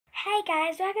Hey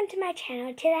guys, welcome to my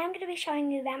channel. Today I'm going to be showing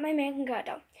you about my American Girl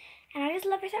doll. And I just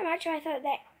love her so much, so I thought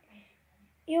that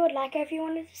you would like her if you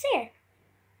wanted to see her.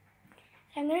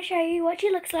 So I'm going to show you what she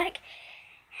looks like,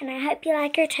 and I hope you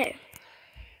like her too.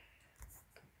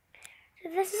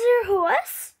 So this is her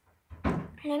horse.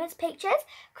 Her name is Peaches,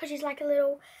 because she's like a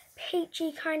little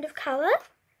peachy kind of colour.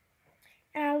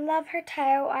 And I love her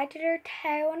tail. I did her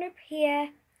tail and her hair,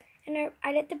 and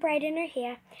I did the braid in her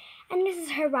hair. And this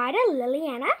is her rider,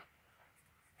 Liliana.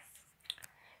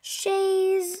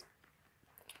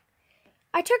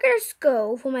 I took her to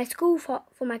school for my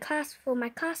class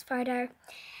photo,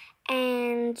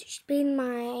 and she's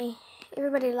been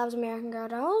everybody loves American Girl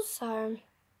dolls, so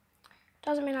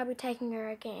doesn't mean I'll be taking her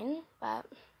again, but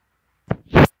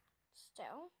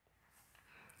still.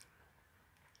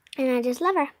 And I just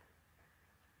love her.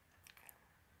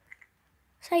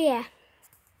 So yeah.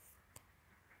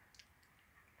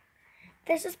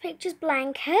 This is Peach's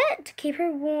blanket to keep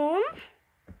her warm.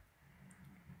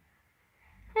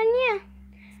 And yeah.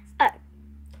 Oh.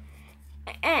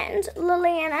 And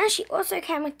Liliana, she also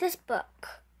came with this book.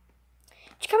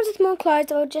 She comes with more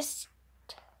clothes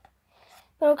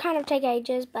it'll kind of take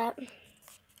ages, but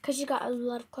because she's got a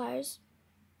lot of clothes.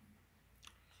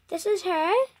 This is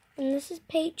her, and this is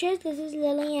Peaches, this is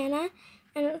Liliana,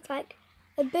 and it's like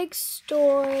a big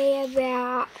story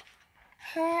about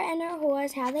her and her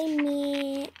horse, how they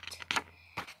met,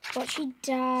 what she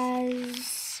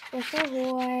does with her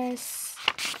horse,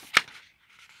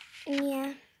 and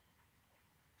yeah.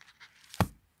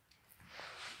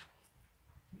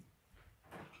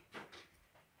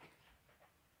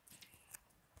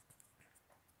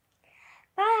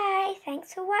 Bye.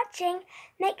 Thanks for watching.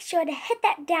 Make sure to hit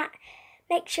that down.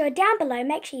 Make sure down below,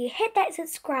 make sure you hit that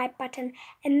subscribe button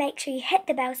and make sure you hit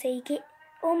the bell so you get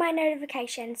all my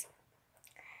notifications.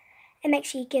 And make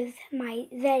sure you give my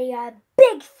video a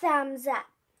big thumbs up.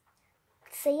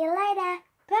 See you later.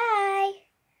 Bye.